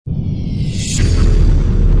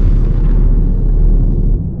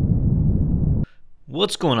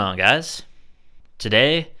What's going on, guys?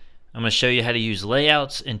 Today I'm going to show you how to use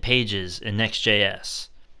layouts and pages in Next.js.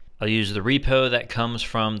 I'll use the repo that comes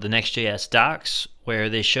from the Next.js docs where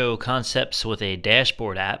they show concepts with a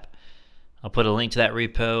dashboard app. I'll put a link to that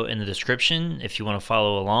repo in the description if you want to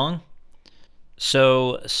follow along.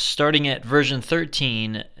 So starting at version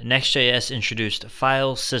 13, Next.js introduced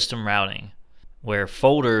file system routing, where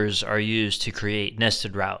folders are used to create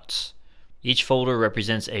nested routes. Each folder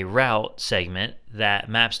represents a route segment that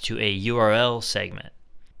maps to a URL segment.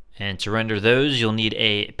 And to render those, you'll need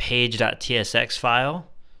a page.tsx file.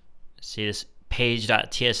 See this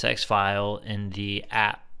page.tsx file in the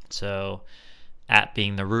app. So app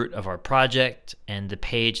being the root of our project, and the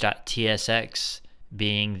page.tsx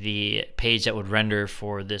being the page that would render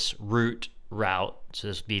for this root route. So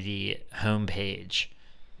this would be the home page.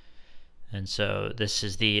 And so this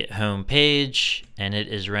is the home page, and it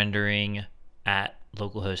is rendering at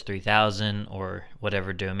localhost 3000 or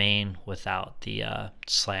whatever domain without the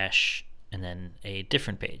slash and then a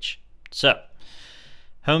different page. So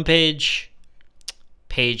home page,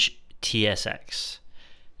 page tsx.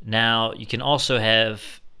 Now you can also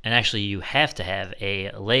have, and actually you have to have,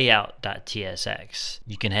 a layout.tsx.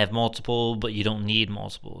 You can have multiple, but you don't need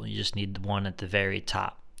multiple. You just need the one at the very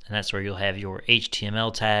top. And that's where you'll have your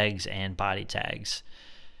HTML tags and body tags.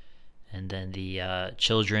 And then the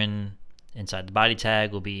children inside the body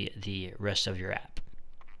tag will be the rest of your app.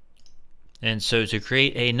 And so to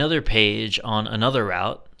create another page on another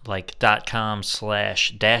route, like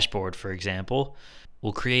 .com/dashboard, for example,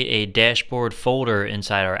 we'll create a dashboard folder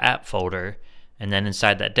inside our app folder. And then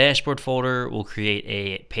inside that dashboard folder, we'll create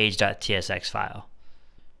a page.tsx file.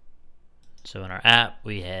 So in our app,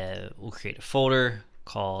 we'll create a folder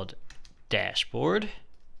called dashboard.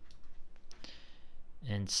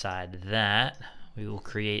 Inside that, we will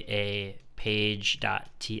create a page.tsx.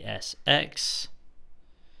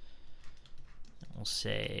 We'll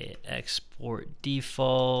say export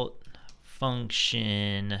default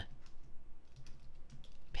function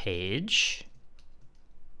page.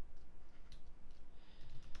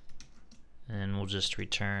 And we'll just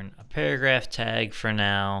return a paragraph tag for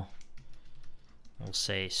now. We'll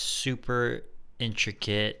say super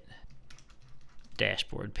intricate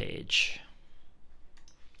dashboard page.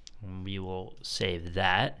 And we will save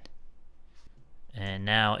that. And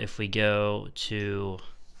now if we go to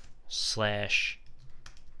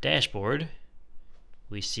 /dashboard,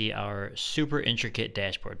 we see our super intricate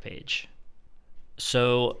dashboard page.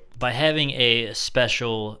 So by having a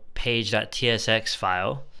special page.tsx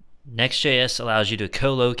file, Next.js allows you to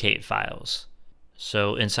co-locate files.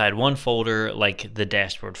 So inside one folder, like the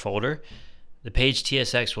dashboard folder, the page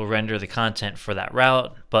tsx will render the content for that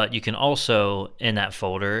route, but you can also, in that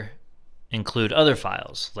folder, include other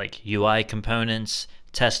files like UI components,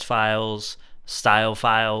 test files, style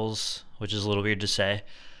files, which is a little weird to say,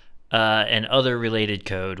 and other related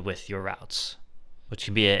code with your routes, which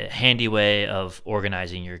can be a handy way of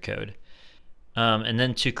organizing your code. And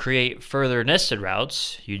then to create further nested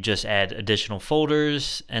routes, you just add additional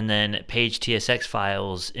folders and then page tsx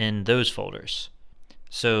files in those folders.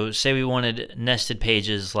 So say we wanted nested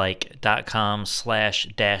pages like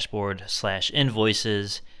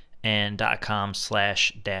 .com/dashboard/invoices and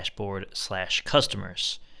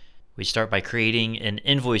 .com/dashboard/customers. We start by creating an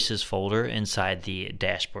invoices folder inside the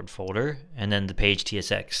dashboard folder, and then the page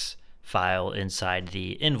tsx file inside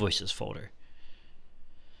the invoices folder.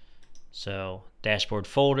 So dashboard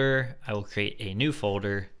folder, I will create a new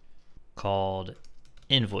folder called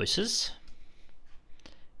invoices.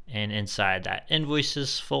 And inside that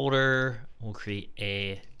invoices folder, we'll create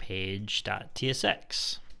a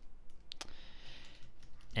page.tsx.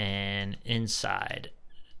 And inside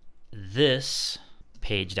this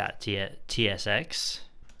page.tsx,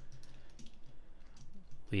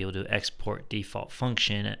 we will do export default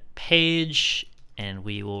function page, and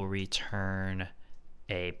we will return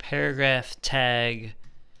a paragraph tag,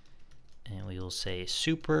 and we will say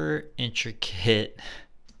super intricate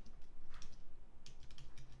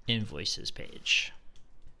invoices page.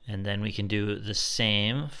 And then we can do the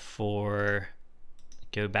same for,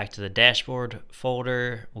 go back to the dashboard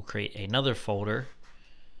folder, we'll create another folder,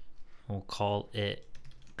 we'll call it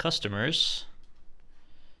customers,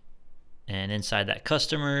 and inside that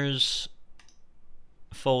customers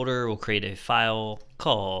folder we'll create a file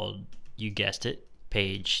called, you guessed it,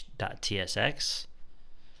 page.tsx,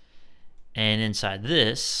 and inside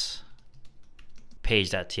this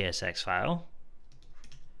page.tsx file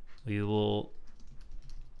we will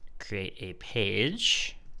create a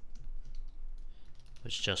page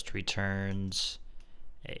which just returns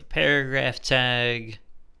a paragraph tag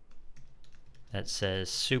that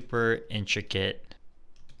says super intricate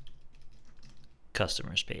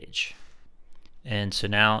customers page. And so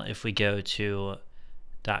now if we go to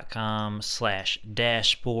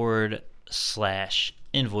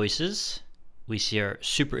 .com/dashboard/invoices, we see our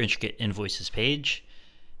super intricate invoices page.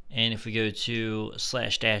 And if we go to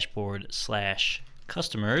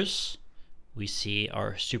 /dashboard/customers, we see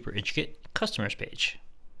our super intricate customers page.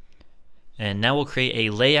 And now we'll create a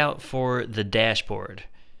layout for the dashboard.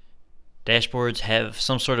 Dashboards have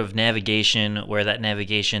some sort of navigation where that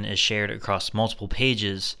navigation is shared across multiple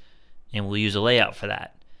pages, and we'll use a layout for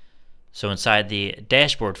that. So inside the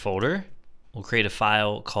dashboard folder, we'll create a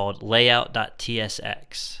file called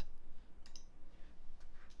layout.tsx.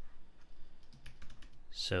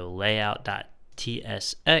 So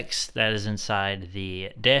layout.tsx, that is inside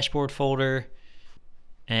the dashboard folder.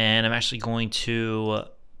 And I'm actually going to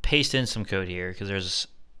paste in some code here because there's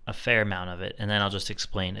a fair amount of it, and then I'll just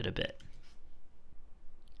explain it a bit.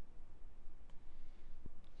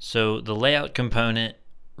 So the layout component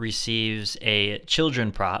receives a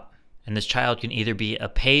children prop, and this child can either be a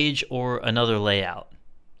page or another layout.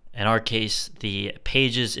 In our case, the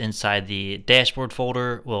pages inside the dashboard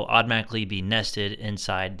folder will automatically be nested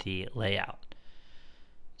inside the layout.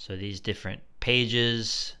 So these different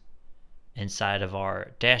pages inside of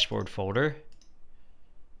our dashboard folder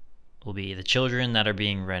will be the children that are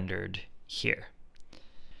being rendered here.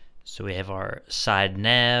 So we have our side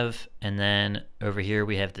nav, and then over here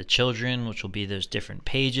we have the children, which will be those different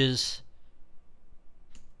pages.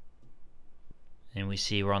 And we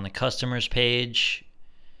see we're on the customers page,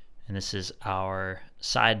 and this is our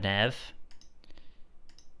side nav.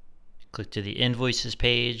 Click to the invoices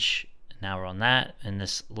page, and now we're on that, and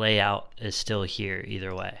this layout is still here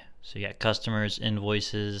either way. So you got customers,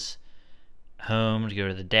 invoices, home to go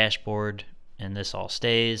to the dashboard, and this all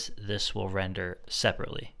stays. This will render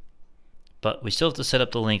separately. But we still have to set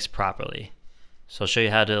up the links properly. So I'll show you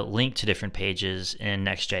how to link to different pages in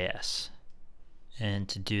Next.js. And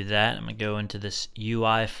to do that, I'm going to go into this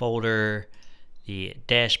UI folder, the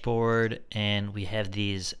dashboard, and we have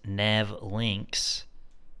these nav links.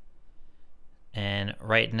 And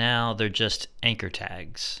right now they're just anchor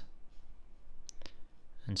tags.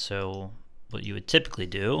 And so what you would typically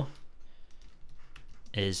do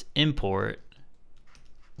is import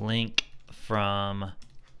link from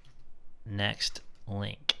next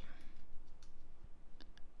link.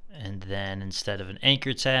 And then instead of an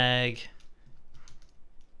anchor tag,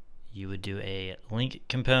 you would do a link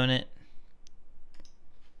component,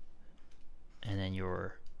 and then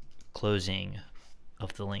your closing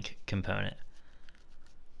of the link component.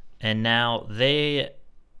 And now they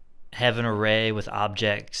have an array with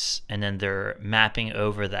objects, and then they're mapping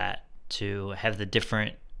over that to have the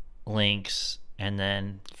different links, and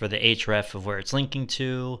then for the href of where it's linking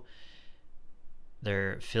to,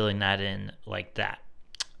 they're filling that in like that.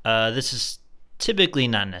 This is typically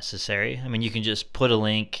not necessary. I mean, you can just put a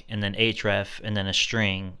link and then href and then a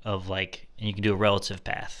string of like, and you can do a relative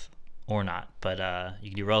path or not, but you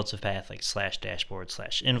can do relative path like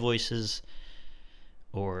 /dashboard/invoices,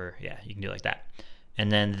 or yeah, you can do like that.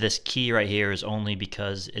 And then this key right here is only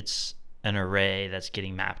because it's an array that's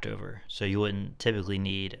getting mapped over. So you wouldn't typically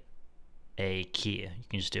need a key. You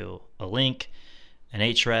can just do a link, an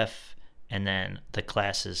href, and then the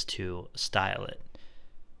classes to style it.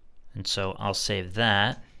 And so I'll save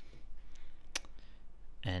that.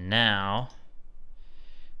 And now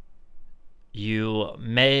you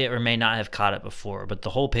may or may not have caught it before, but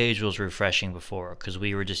the whole page was refreshing before because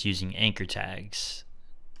we were just using anchor tags.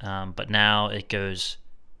 But now it goes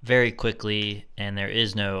very quickly and there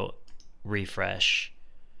is no refresh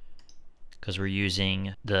because we're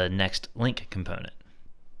using the next link component.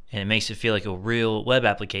 And it makes it feel like a real web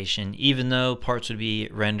application, even though parts would be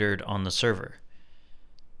rendered on the server.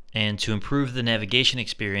 And to improve the navigation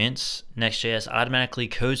experience, Next.js automatically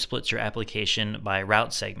code splits your application by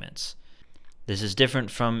route segments. This is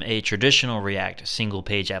different from a traditional React single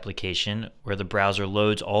page application where the browser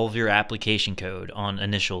loads all of your application code on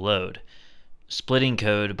initial load. Splitting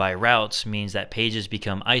code by routes means that pages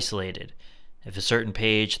become isolated. If a certain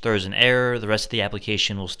page throws an error, the rest of the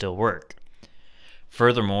application will still work.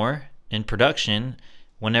 Furthermore, in production,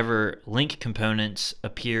 whenever link components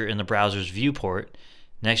appear in the browser's viewport,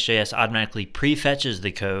 Next.js automatically prefetches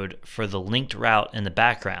the code for the linked route in the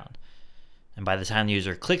background. And by the time the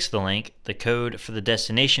user clicks the link, the code for the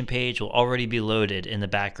destination page will already be loaded in the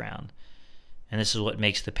background. And this is what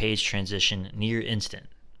makes the page transition near instant.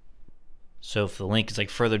 So if the link is like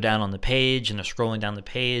further down on the page and they're scrolling down the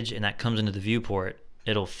page and that comes into the viewport,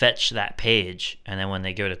 it'll fetch that page, and then when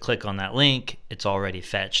they go to click on that link, it's already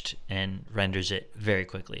fetched and renders it very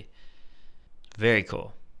quickly. Very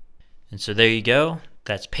cool. And so there you go.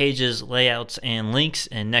 That's pages, layouts, and links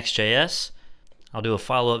in Next.js. I'll do a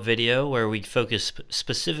follow-up video where we focus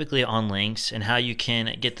specifically on links and how you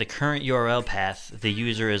can get the current URL path the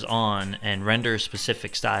user is on and render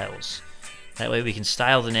specific styles. That way we can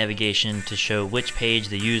style the navigation to show which page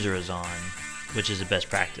the user is on, which is the best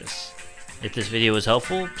practice. If this video was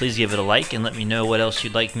helpful, please give it a like and let me know what else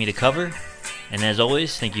you'd like me to cover. And as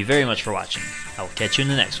always, thank you very much for watching. I will catch you in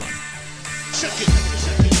the next one.